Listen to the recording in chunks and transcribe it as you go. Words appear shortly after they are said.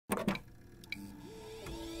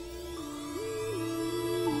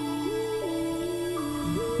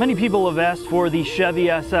Many people have asked for the Chevy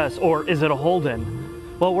SS, or is it a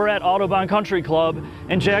Holden? Well, we're at Autobahn Country Club,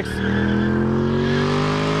 and Jack's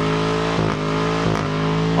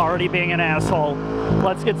already being an asshole.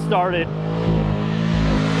 Let's get started.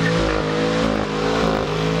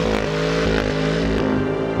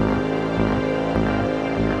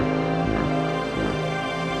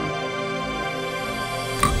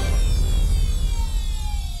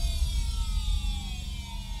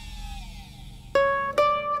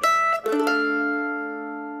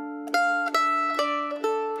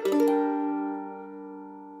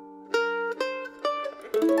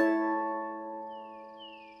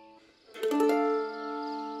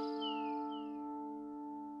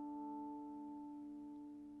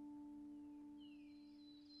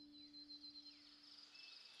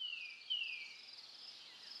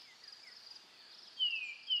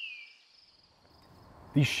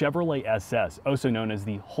 The Chevrolet SS, also known as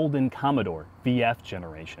the Holden Commodore VF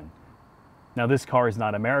generation. Now this car is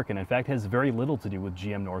not American, in fact has very little to do with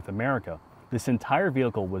GM North America. This entire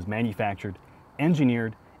vehicle was manufactured,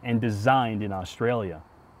 engineered, and designed in Australia.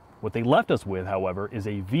 What they left us with, however, is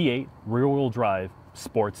a V8 rear-wheel drive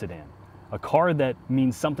sports sedan. A car that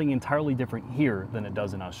means something entirely different here than it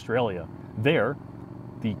does in Australia. There,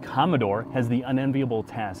 the Commodore has the unenviable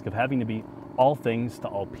task of having to be all things to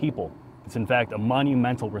all people. It's in fact a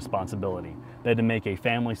monumental responsibility. They had to make a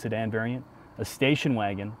family sedan variant, a station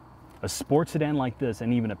wagon, a sports sedan like this,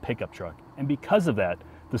 and even a pickup truck. And because of that,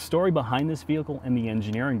 the story behind this vehicle and the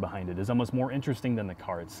engineering behind it is almost more interesting than the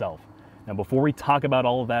car itself. Now before we talk about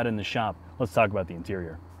all of that in the shop, let's talk about the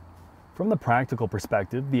interior. From the practical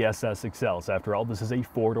perspective, the SS excels. After all, this is a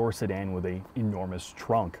four-door sedan with an enormous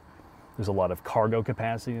trunk. There's a lot of cargo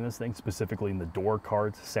capacity in this thing, specifically in the door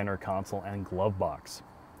cards, center console, and glove box.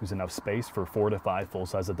 There's enough space for 4 to 5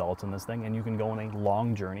 full-size adults in this thing, and you can go on a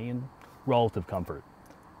long journey in relative comfort.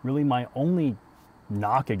 Really, my only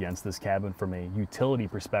knock against this cabin from a utility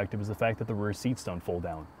perspective is the fact that the rear seats don't fold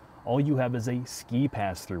down. All you have is a ski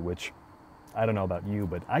pass-through, which, I don't know about you,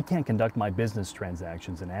 but I can't conduct my business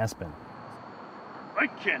transactions in Aspen. I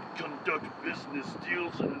can't conduct business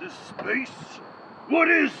deals in this space. What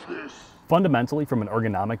is this? Fundamentally, from an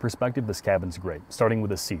ergonomic perspective, this cabin's great, starting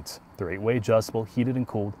with the seats. They're 8-way adjustable, heated and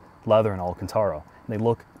cooled, leather and Alcantara. And they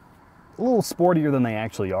look a little sportier than they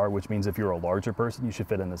actually are, which means if you're a larger person, you should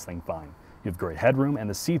fit in this thing fine. You have great headroom, and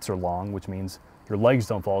the seats are long, which means your legs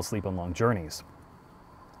don't fall asleep on long journeys.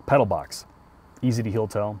 Pedal box, easy to heel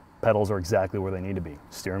toe. Pedals are exactly where they need to be.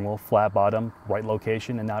 Steering wheel, flat bottom, right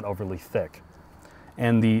location, and not overly thick.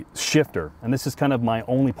 And the shifter, and this is kind of my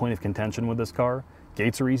only point of contention with this car.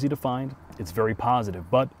 Gates are easy to find, it's very positive,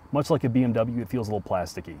 but much like a BMW, it feels a little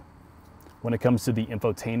plasticky. When it comes to the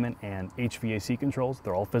infotainment and HVAC controls,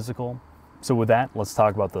 they're all physical. So with that, let's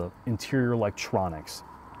talk about the interior electronics.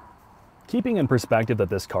 Keeping in perspective that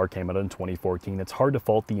this car came out in 2014, it's hard to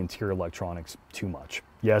fault the interior electronics too much.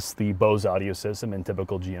 Yes, the Bose audio system in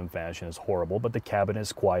typical GM fashion is horrible, but the cabin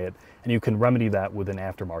is quiet, and you can remedy that with an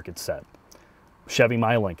aftermarket set. Chevy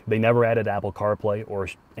MyLink, they never added Apple CarPlay or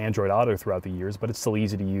Android Auto throughout the years, but it's still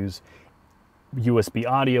easy to use. USB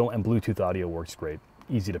audio and Bluetooth audio works great,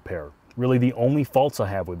 easy to pair. Really the only faults I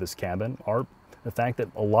have with this cabin are the fact that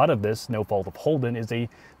a lot of this, no fault of Holden, is a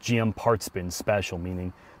GM parts bin special,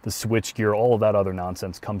 meaning the switchgear, all of that other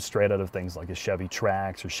nonsense comes straight out of things like a Chevy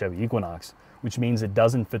Trax or Chevy Equinox, which means it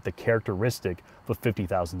doesn't fit the characteristic of a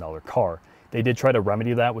 $50,000 car. They did try to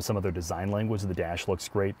remedy that with some of their design language. The dash looks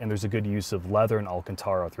great, and there's a good use of leather and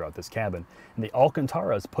Alcantara throughout this cabin. And the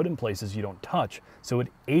Alcantara is put in places you don't touch, so it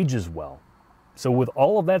ages well. So with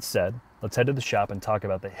all of that said, let's head to the shop and talk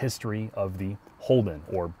about the history of the Holden,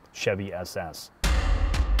 or Chevy SS.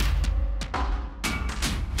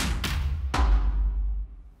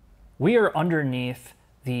 We are underneath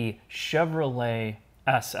the Chevrolet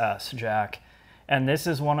SS, Jack, and this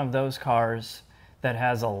is one of those cars that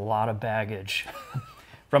has a lot of baggage.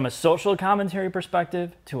 From a social commentary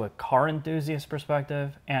perspective, to a car enthusiast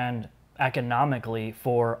perspective, and economically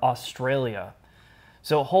for Australia.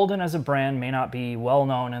 So Holden as a brand may not be well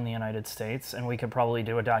known in the United States, and we could probably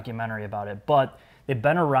do a documentary about it, but they've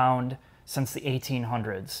been around since the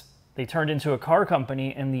 1800s. They turned into a car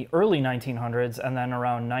company in the early 1900s, and then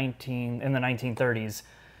around in the 1930s,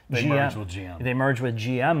 They merged with GM. They merged with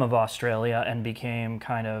GM of Australia and became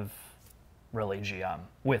kind of really GM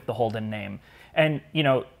with the Holden name. And, you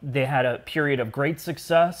know, they had a period of great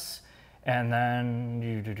success, and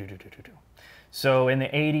then so in the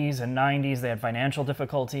 80s and 90s, they had financial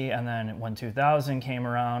difficulty, and then when 2000 came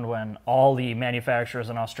around, when all the manufacturers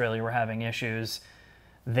in Australia were having issues,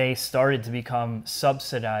 they started to become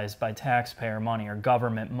subsidized by taxpayer money or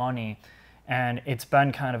government money, And it's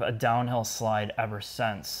been kind of a downhill slide ever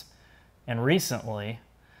since. And recently,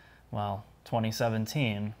 well,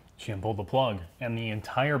 2017, GM pulled the plug, and the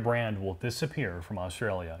entire brand will disappear from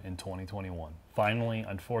Australia in 2021. Finally,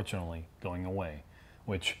 unfortunately, going away,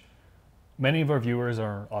 which many of our viewers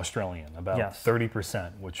are Australian, about Yes.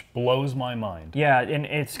 30%, which blows my mind. yeah, and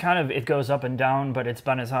it's kind of, it goes up and down, but it's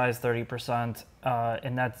been as high as 30%,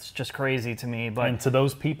 and that's just crazy to me. But And to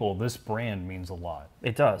those people, this brand means a lot.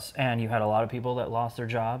 it does, and you had a lot of people that lost their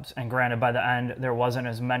jobs, and granted, by the end, there wasn't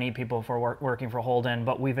as many people working for Holden,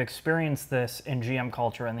 but we've experienced this in GM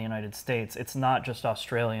culture in the United States. It's not just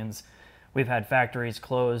Australians. We've had factories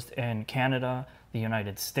closed in Canada, the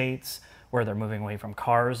United States, where they're moving away from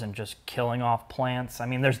cars and just killing off plants. I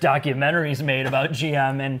mean, there's documentaries made about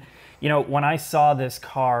GM, and you know, when I saw this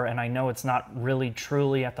car, and I know it's not really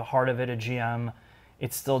truly at the heart of it a GM,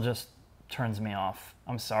 it still just turns me off.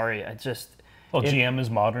 I'm sorry, Well, GM is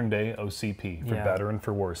modern day OCP, for Yeah. better and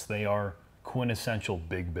for worse. They are quintessential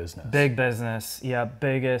big business. Big business, yeah,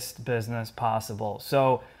 biggest business possible.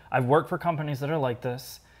 So I've worked for companies that are like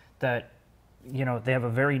this, that, you know, they have a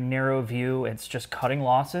very narrow view. It's just cutting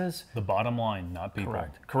losses. The bottom line, not people.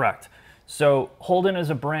 Correct. So Holden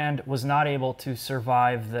as a brand was not able to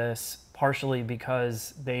survive this, partially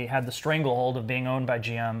because they had the stranglehold of being owned by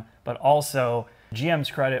GM, but also,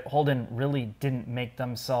 GM's credit, Holden really didn't make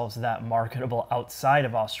themselves that marketable outside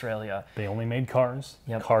of Australia. They only made cars.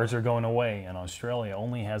 Yep. Cars are going away, and Australia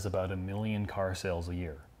only has about 1 million car sales a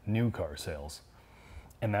year, new car sales.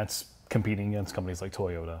 And that's competing against companies like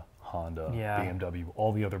Toyota, Honda, Yeah. BMW,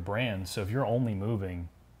 all the other brands. So if you're only moving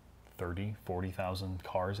 30, 40,000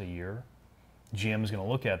 cars a year, GM is going to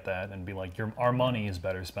look at that and be like, our money is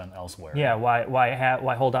better spent elsewhere. Yeah,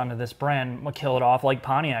 why hold on to this brand? We'll kill it off like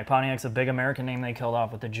Pontiac. Pontiac's a big American name they killed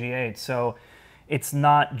off with the G8. So it's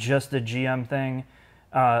not just a GM thing.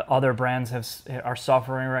 Other brands are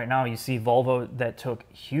suffering right now. You see Volvo that took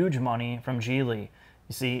huge money from Geely.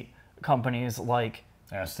 You see companies like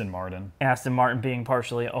Aston Martin. Aston Martin being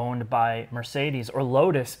partially owned by Mercedes, or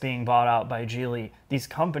Lotus being bought out by Geely. These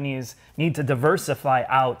companies need to diversify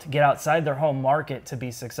out, get outside their home market to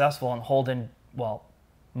be successful. And Holden, well,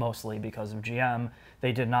 mostly because of GM,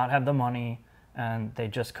 they did not have the money and they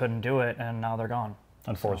just couldn't do it, and now they're gone.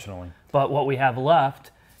 Unfortunately. But what we have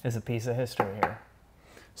left is a piece of history here.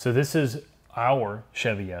 So this is our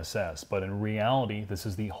Chevy SS, but in reality, this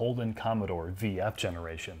is the Holden Commodore VF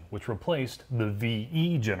generation, which replaced the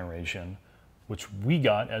VE generation, which we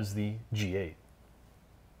got as the G8.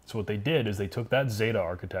 So what they did is they took that Zeta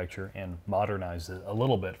architecture and modernized it a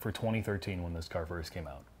little bit for 2013 when this car first came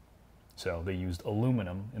out. So they used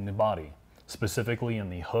aluminum in the body, specifically in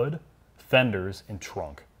the hood, fenders, and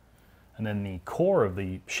trunk. And then the core of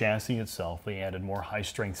the chassis itself, they added more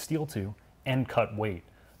high-strength steel to and cut weight.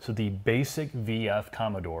 So the basic VF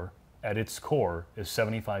Commodore at its core is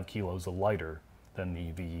 75 kilos lighter than the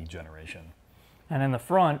VE generation. And in the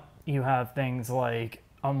front, you have things like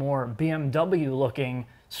a more BMW looking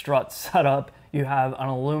strut setup. You have an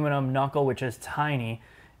aluminum knuckle, which is tiny,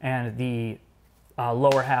 and the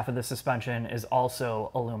lower half of the suspension is also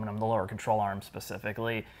aluminum, the lower control arm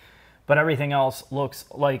specifically. But everything else looks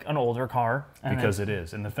like an older car. Because it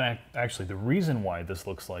is. And the fact, actually, the reason why this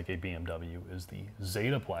looks like a BMW is the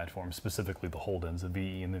Zeta platform, specifically the Holdens, the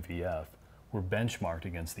VE and the VF, were benchmarked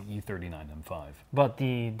against the E39 M5. But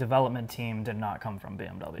the development team did not come from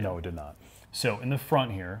BMW. No, it did not. So in the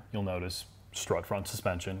front here, you'll notice strut front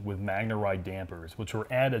suspension with MagneRide dampers, which were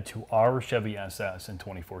added to our Chevy SS in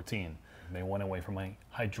 2014. They went away from a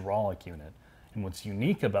hydraulic unit. And what's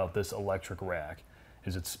unique about this electric rack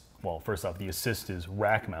is it's, well, first off, the assist is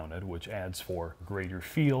rack mounted, which adds for greater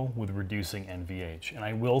feel with reducing NVH. And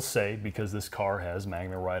I will say, because this car has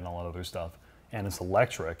MagneRide and all that other stuff, and it's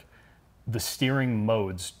electric, the steering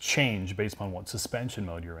modes change based upon what suspension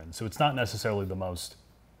mode you're in. So it's not necessarily the most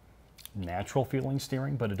natural feeling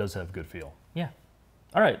steering, but it does have good feel. Yeah.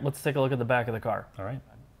 All right, let's take a look at the back of the car. All right.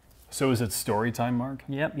 So is it story time, Mark?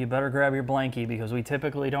 Yep, you better grab your blankie because we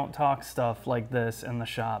typically don't talk stuff like this in the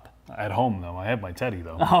shop. At home, though. I have my Teddy,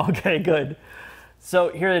 though. Oh, okay, good. So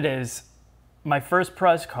here it is. My first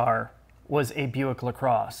press car was a Buick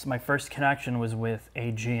LaCrosse. My first connection was with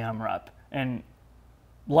a GM rep. And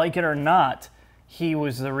like it or not, he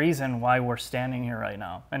was the reason why we're standing here right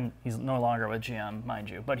now. And he's no longer with GM, mind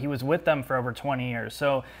you. But he was with them for over 20 years.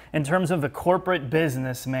 So in terms of the corporate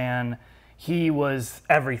businessman, he was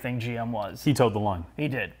everything GM was. He towed the line. He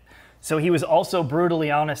did. So he was also brutally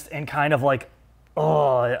honest and kind of like,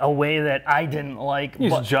 a way that I didn't like.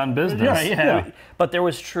 He's John Business. Yeah. But there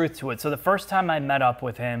was truth to it. So the first time I met up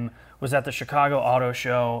with him was at the Chicago Auto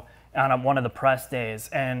Show, on one of the press days,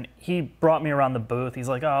 and he brought me around the booth. He's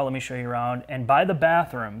like, oh, let me show you around. And by the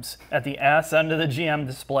bathrooms, at the ass end of the GM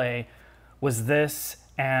display, was this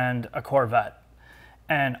and a Corvette.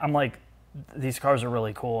 And I'm like, these cars are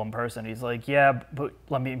really cool in person. He's like, yeah, but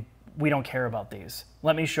we don't care about these.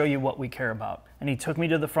 Let me show you what we care about. And he took me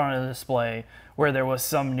to the front of the display where there was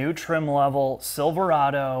some new trim level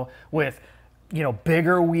Silverado with, you know,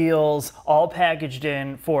 bigger wheels, all packaged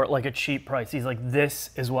in for like a cheap price. He's like, this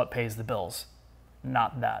is what pays the bills,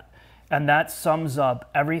 not that. And that sums up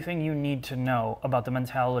everything you need to know about the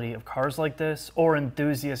mentality of cars like this, or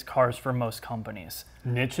enthusiast cars for most companies.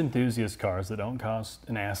 Niche enthusiast cars that don't cost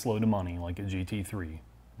an ass load of money like a GT3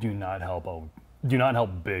 do not help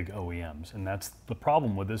big OEMs, and that's the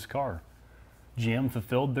problem with this car. GM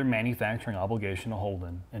fulfilled their manufacturing obligation to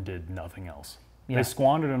Holden and did nothing else. Yeah. They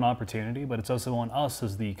squandered an opportunity, but it's also on us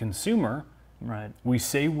as the consumer. Right. We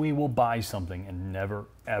say we will buy something and never,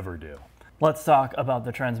 ever do. Let's talk about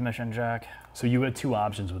the transmission, Jack. So you had two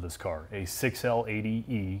options with this car. A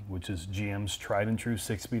 6L80E, which is GM's tried and true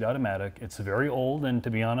 6-speed automatic. It's very old, and to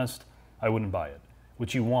be honest, I wouldn't buy it.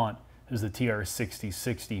 What you want is the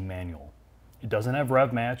TR6060 manual. It doesn't have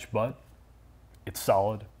rev match, but it's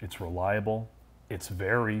solid, it's reliable, it's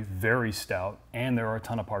very, very stout, and there are a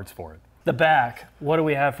ton of parts for it. The back, what do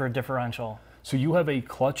we have for a differential? So you have a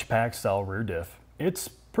clutch pack style rear diff. It's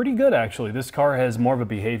pretty good, actually. This car has more of a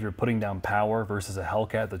behavior of putting down power versus a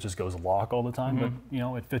Hellcat that just goes lock all the time, but you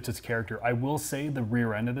know, it fits its character. I will say the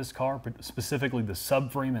rear end of this car, specifically the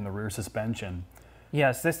subframe and the rear suspension.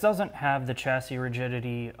 Yes, this doesn't have the chassis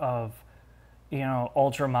rigidity of, you know,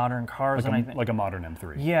 ultra modern cars. Like a modern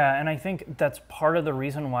M3. Yeah, and I think that's part of the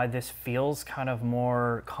reason why this feels kind of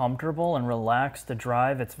more comfortable and relaxed to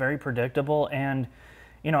drive. It's very predictable, and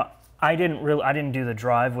you know, I didn't do the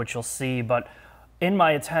drive, which you'll see, but in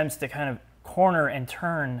my attempts to kind of corner and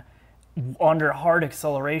turn under hard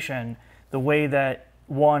acceleration, the way that,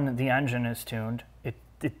 one, the engine is tuned,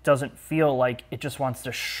 it doesn't feel like it just wants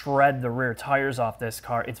to shred the rear tires off this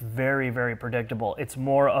car. It's very, very predictable. It's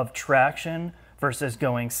more of traction versus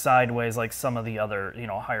going sideways like some of the other, you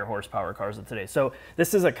know, higher horsepower cars of today. So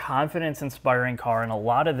this is a confidence-inspiring car, and a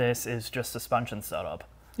lot of this is just suspension setup.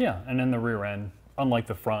 Yeah, and in the rear end, unlike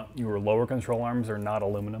the front, your lower control arms are not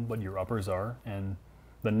aluminum, but your uppers are, and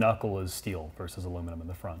the knuckle is steel versus aluminum in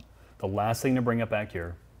the front. The last thing to bring up back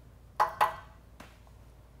here.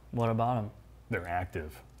 What about them? They're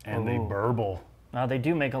active, and they burble. Now, they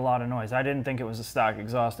do make a lot of noise. I didn't think it was a stock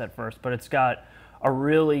exhaust at first, but it's got a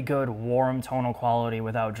really good warm tonal quality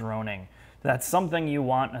without droning. That's something you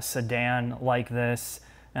want in a sedan like this,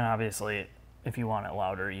 and obviously, if you want it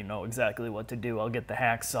louder, you know exactly what to do. I'll get the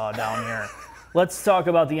hacksaw down here. Let's talk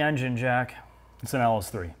about the engine, Jack. It's an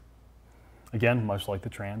LS3. Again, much like the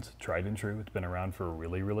Trans, tried and true. It's been around for a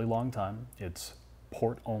really, really long time. It's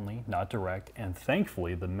port only, not direct, and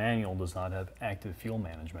thankfully the manual does not have active fuel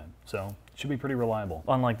management, so it should be pretty reliable.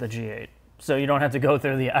 Unlike the G8. So you don't have to go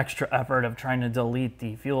through the extra effort of trying to delete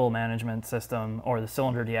the fuel management system or the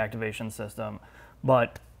cylinder deactivation system,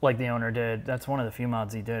 but like the owner did, that's one of the few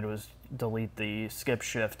mods he did, was delete the skip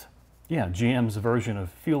shift. Yeah, GM's version of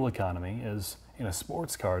fuel economy is in a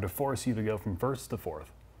sports car to force you to go from first to fourth.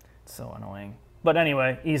 It's so annoying. But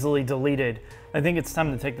anyway, easily deleted. I think it's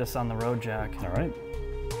time to take this on the road, Jack. All right.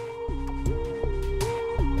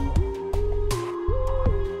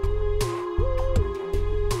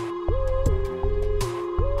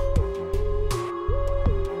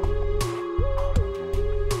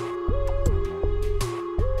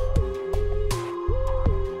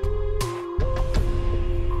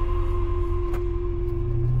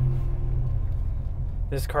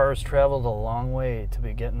 This car has traveled a long way to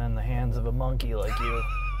be getting in the hands of a monkey like you.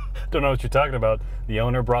 Don't know what you're talking about. The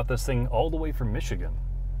owner brought this thing all the way from Michigan.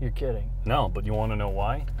 You're kidding. No, but you want to know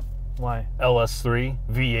why? Why? LS3,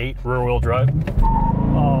 V8, rear-wheel drive.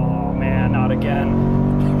 Oh, man, not again.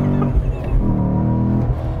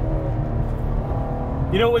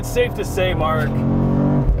 You know, it's safe to say, Mark,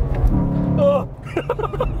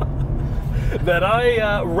 that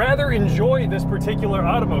I rather enjoy this particular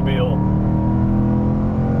automobile.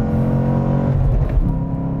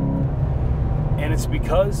 And it's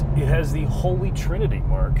because it has the holy trinity,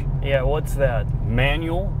 Mark. Yeah, what's that?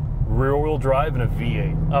 Manual, rear-wheel drive, and a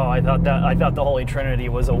V8. Oh, I thought the holy trinity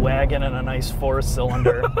was a wagon and a nice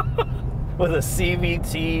 4-cylinder with a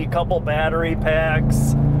CVT, couple battery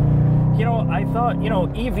packs. You know, I thought, you know,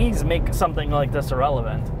 EVs make something like this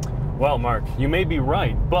irrelevant. Well, Mark, you may be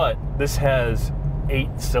right, but this has 8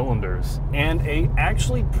 cylinders and a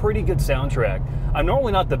actually pretty good soundtrack. I'm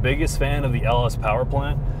normally not the biggest fan of the LS power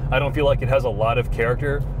plant. I don't feel like it has a lot of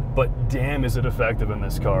character, but damn is it effective in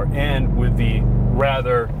this car. And with the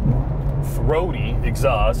rather throaty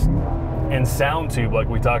exhaust and sound tube like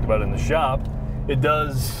we talked about in the shop, it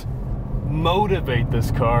does motivate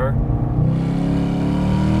this car in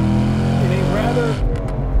a rather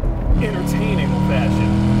entertaining fashion.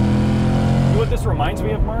 You know what this reminds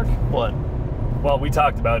me of, Mark? What? Well, we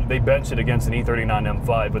talked about it. They benched it against an E39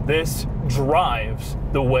 M5, but this drives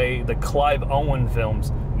the way the Clive Owen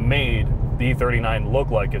films made the E39 look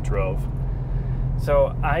like it drove.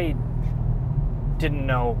 So I didn't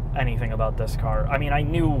know anything about this car. I mean, I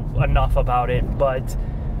knew enough about it, but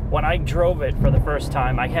when I drove it for the first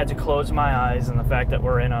time, I had to close my eyes in the fact that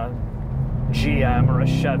we're in a GM or a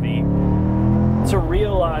Chevy to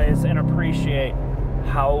realize and appreciate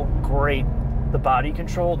how great the body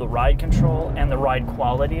control, the ride control, and the ride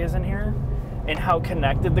quality is in here, and how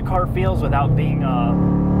connected the car feels without being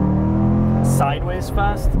a sideways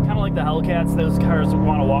fest. Kind of like the Hellcats, those cars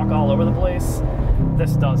want to walk all over the place.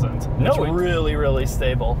 This doesn't. No, it's really, really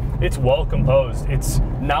stable. It's well composed. It's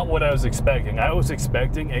not what I was expecting. I was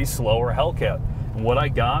expecting a slower Hellcat. And what I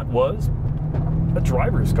got was a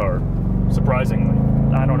driver's car, surprisingly.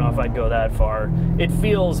 I don't know if I'd go that far. It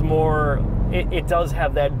feels more, it does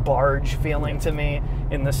have that barge feeling to me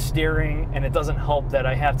in the steering, and it doesn't help that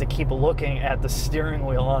I have to keep looking at the steering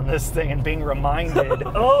wheel on this thing and being reminded,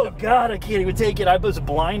 oh God, I can't even take it. I was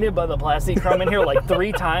blinded by the plastic crumb in here like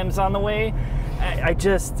 3 times on the way. I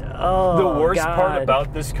just, oh, the worst God. part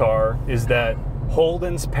about this car is that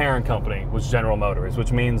Holden's parent company was General Motors,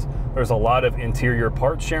 which means there's a lot of interior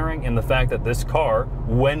part sharing, and the fact that this car,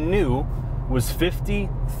 when new, was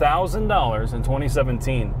 $50,000 in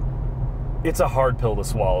 2017. It's a hard pill to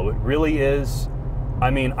swallow. It really is. I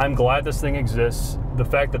mean, I'm glad this thing exists. The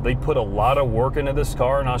fact that they put a lot of work into this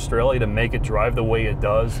car in Australia to make it drive the way it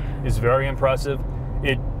does is very impressive.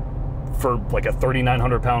 It, for like a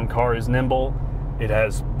 3,900 pound car, is nimble. It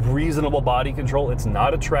has reasonable body control. It's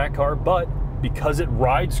not a track car, but because it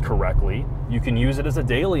rides correctly, you can use it as a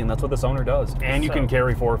daily, and that's what this owner does. And you can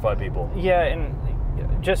carry 4 or 5 people. Yeah, and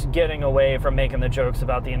just getting away from making the jokes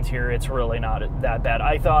about the interior, it's really not that bad.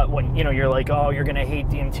 I thought when, you know, you're like, oh, you're gonna hate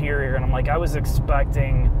the interior, and I'm like, I was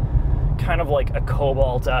expecting kind of like a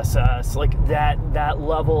Cobalt SS, like that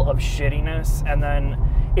level of shittiness, and then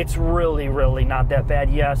it's really, really not that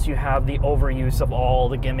bad. Yes, you have the overuse of all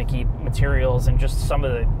the gimmicky materials and just some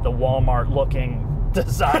of the Walmart-looking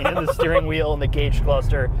design in the steering wheel and the gauge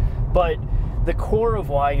cluster, but the core of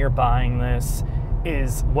why you're buying this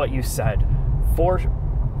is what you said.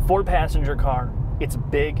 Four passenger car, it's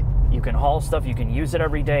big, you can haul stuff, you can use it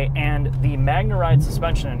every day, and the MagneRide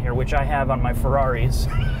suspension in here, which I have on my Ferraris,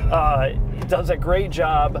 does a great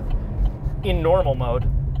job in normal mode.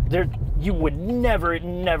 You would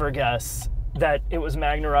never guess that it was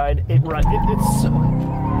MagneRide. It's so...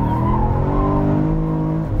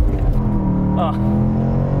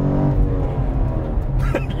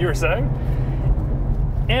 You were saying?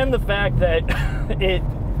 And the fact that it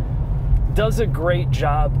does a great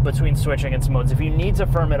job between switching its modes. If you need to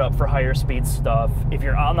firm it up for higher speed stuff, if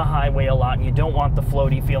you're on the highway a lot and you don't want the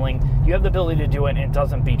floaty feeling, you have the ability to do it and it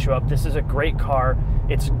doesn't beat you up. This is a great car.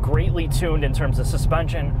 It's greatly tuned in terms of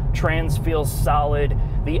suspension. Trans feels solid.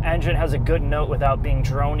 The engine has a good note without being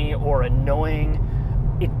drony or annoying.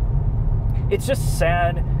 It's just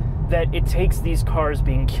sad that it takes these cars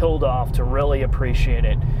being killed off to really appreciate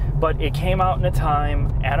it. But it came out in a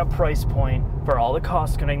time, at a price point, for all the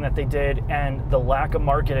cost cutting that they did, and the lack of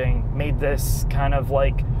marketing made this kind of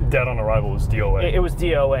like... Dead on arrival was DOA. It was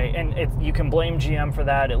DOA, and you can blame GM for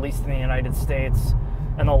that, at least in the United States.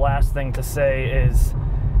 And the last thing to say is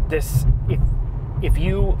this, if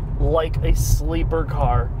you like a sleeper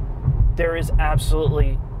car, there is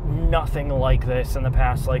absolutely nothing like this in the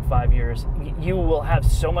past like 5 years. You will have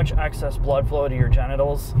so much excess blood flow to your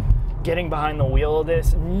genitals getting behind the wheel of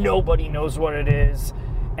this. Nobody knows what it is,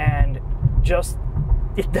 and just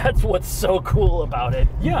that's what's so cool about it.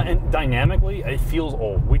 Yeah, and dynamically it feels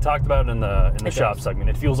old. We talked about it in the shop segment.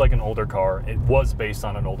 It feels like an older car. It was based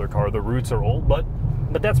on an older car. The roots are old, but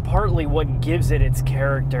that's partly what gives it its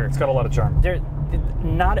character. It's got a lot of charm.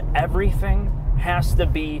 Not everything has to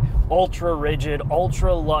be ultra rigid,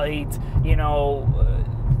 ultra light, you know,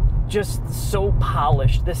 just so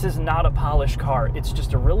polished. This is not a polished car. It's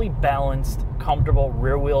just a really balanced, comfortable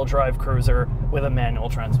rear-wheel drive cruiser with a manual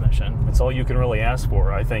transmission. It's all you can really ask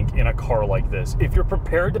for, I think, in a car like this. If you're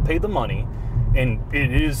prepared to pay the money, and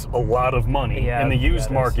it is a lot of money, and the used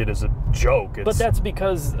market is a joke. But that's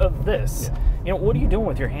because of this. Yeah. You know, what are you doing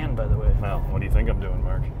with your hand, by the way? Well, what do you think I'm doing,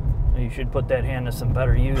 Mark? You should put that hand to some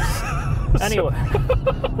better use. Anyway,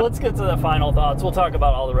 let's get to the final thoughts. We'll talk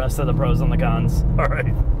about all the rest of the pros and the cons. All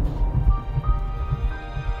right.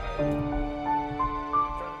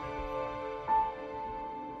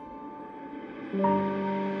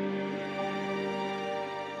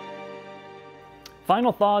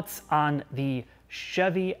 Final thoughts on the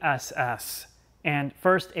Chevy SS. And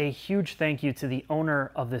first, a huge thank you to the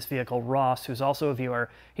owner of this vehicle, Ross, who's also a viewer.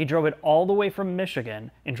 He drove it all the way from Michigan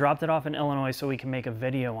and dropped it off in Illinois so we can make a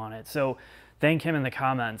video on it. So thank him in the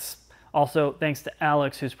comments. Also, thanks to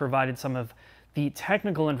Alex, who's provided some of the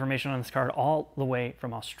technical information on this car all the way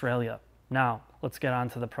from Australia. Now, let's get on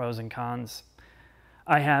to the pros and cons.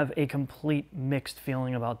 I have a complete mixed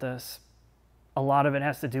feeling about this. A lot of it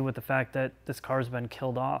has to do with the fact that this car's been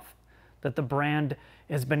killed off, that the brand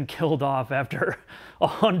has been killed off after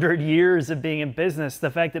 100 years of being in business.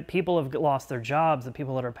 The fact that people have lost their jobs, the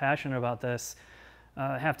people that are passionate about this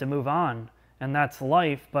have to move on, and that's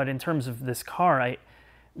life. But in terms of this car,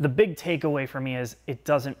 the big takeaway for me is it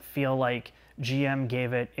doesn't feel like GM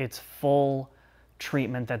gave it its full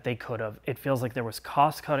treatment that they could have. It feels like there was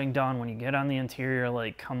cost cutting done. When you get on the interior,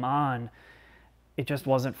 like, come on. It just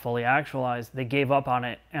wasn't fully actualized. They gave up on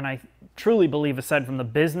it. And I truly believe, aside from the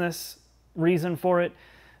business reason for it,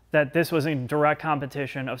 that this was in direct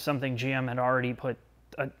competition of something GM had already put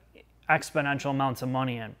exponential amounts of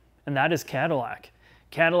money in. And that is Cadillac.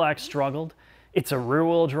 Cadillac struggled. It's a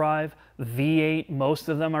rear-wheel drive, V8. Most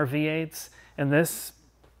of them are V8s. And this,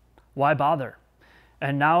 why bother?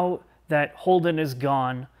 And now that Holden is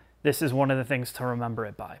gone, this is one of the things to remember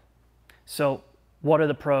it by. So what are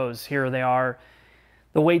the pros? Here they are.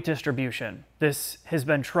 The weight distribution. This has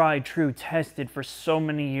been tried, true, tested for so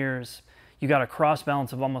many years. You got a cross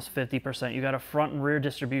balance of almost 50%. You got a front and rear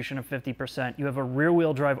distribution of 50%. You have a rear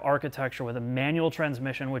wheel drive architecture with a manual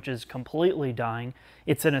transmission, which is completely dying.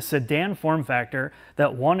 It's in a sedan form factor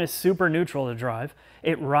that, one, is super neutral to drive.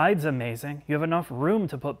 It rides amazing. You have enough room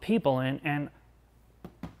to put people in and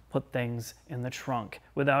put things in the trunk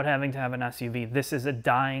without having to have an SUV. This is a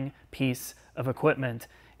dying piece of equipment,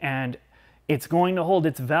 and it's going to hold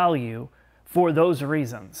its value for those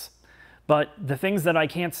reasons. But the things that I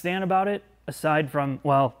can't stand about it, aside from,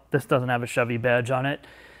 well, this doesn't have a Chevy badge on it,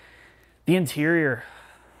 the interior,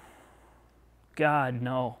 God,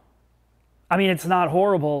 no. I mean, it's not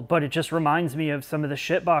horrible, but it just reminds me of some of the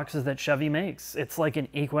shit boxes that Chevy makes. It's like an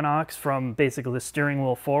Equinox from basically the steering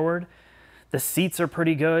wheel forward. The seats are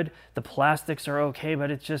pretty good. The plastics are okay,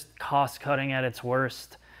 but it's just cost-cutting at its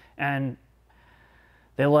worst. And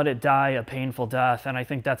they let it die a painful death, and I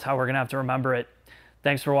think that's how we're going to have to remember it.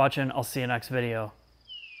 Thanks for watching. I'll see you next video.